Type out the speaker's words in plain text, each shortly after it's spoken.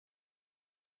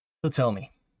So tell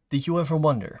me, did you ever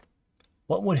wonder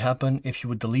what would happen if you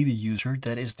would delete a user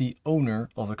that is the owner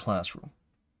of a classroom?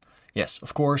 Yes,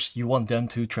 of course, you want them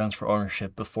to transfer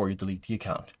ownership before you delete the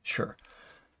account, sure.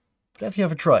 But have you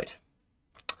ever tried?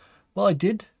 Well, I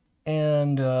did,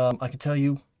 and I can tell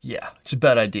you, yeah, it's a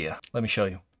bad idea. Let me show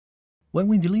you. When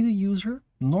we delete a user,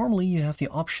 normally you have the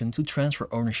option to transfer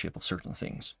ownership of certain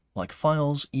things, like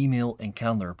files, email, and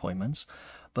calendar appointments.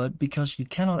 But because you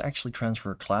cannot actually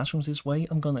transfer classrooms this way,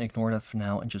 I'm going to ignore that for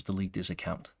now and just delete this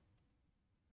account.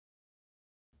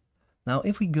 Now,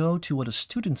 if we go to what a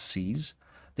student sees,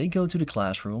 they go to the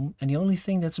classroom, and the only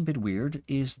thing that's a bit weird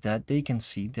is that they can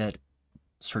see that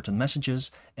certain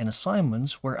messages and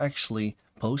assignments were actually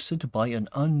posted by an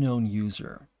unknown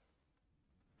user.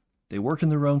 They work in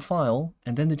their own file,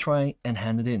 and then they try and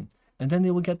hand it in, and then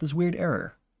they will get this weird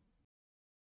error.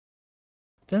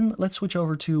 Then let's switch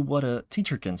over to what a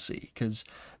teacher can see, because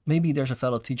maybe there's a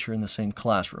fellow teacher in the same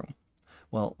classroom.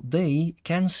 Well, they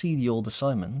can see the old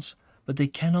assignments, but they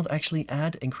cannot actually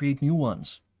add and create new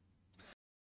ones.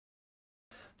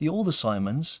 The old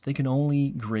assignments, they can only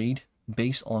grade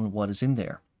based on what is in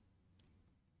there.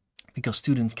 Because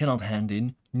students cannot hand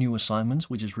in new assignments,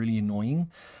 which is really annoying.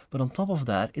 But on top of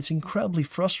that, it's incredibly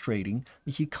frustrating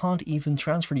that you can't even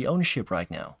transfer the ownership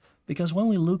right now. Because when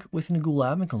we look within the Google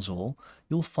Admin Console,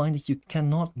 you'll find that you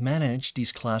cannot manage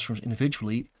these classrooms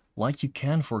individually like you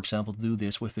can, for example, do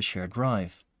this with the shared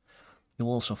drive.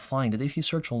 You'll also find that if you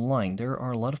search online, there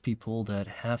are a lot of people that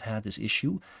have had this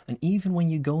issue. And even when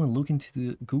you go and look into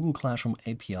the Google Classroom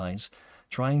APIs,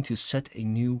 trying to set a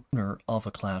new owner of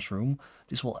a classroom,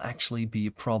 this will actually be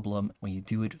a problem when you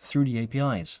do it through the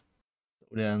APIs.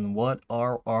 Then what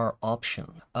are our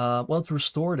options? Well, to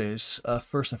restore this,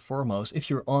 first and foremost, if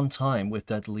you're on time with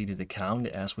that deleted account,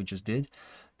 as we just did,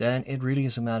 then it really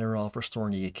is a matter of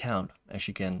restoring the account, as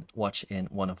you can watch in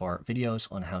one of our videos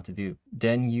on how to do.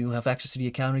 Then you have access to the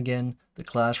account again, the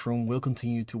classroom will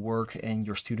continue to work, and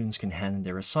your students can hand in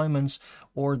their assignments,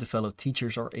 or the fellow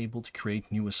teachers are able to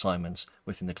create new assignments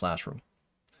within the classroom.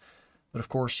 But of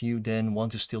course, you then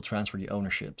want to still transfer the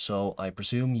ownership. So I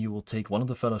presume you will take one of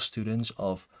the fellow students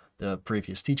of the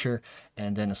previous teacher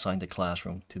and then assign the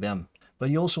classroom to them. But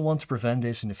you also want to prevent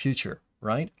this in the future,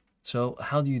 right? So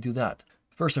how do you do that?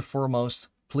 First and foremost,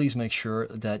 please make sure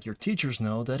that your teachers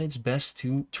know that it's best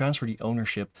to transfer the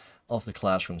ownership of the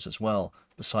classrooms as well,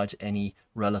 besides any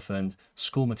relevant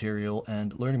school material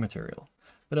and learning material.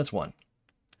 But that's one.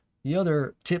 The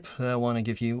other tip that I want to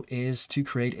give you is to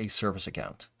create a service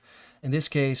account. In this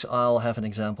case, I'll have an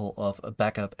example of a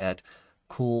backup at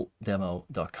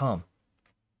cooldemo.com.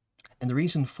 And the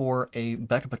reason for a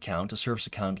backup account, a service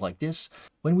account like this,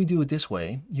 when we do it this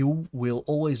way, you will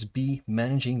always be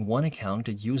managing one account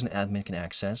that you as an admin can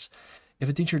access. If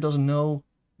a teacher doesn't know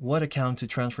what account to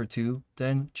transfer to,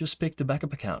 then just pick the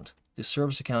backup account. This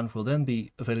service account will then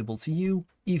be available to you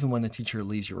even when the teacher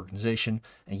leaves your organization,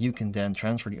 and you can then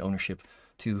transfer the ownership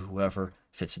to whoever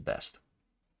fits it best.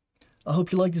 I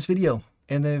hope you liked this video,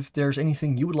 and if there's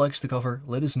anything you would like us to cover,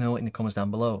 let us know in the comments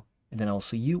down below, and then I'll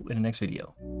see you in the next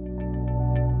video.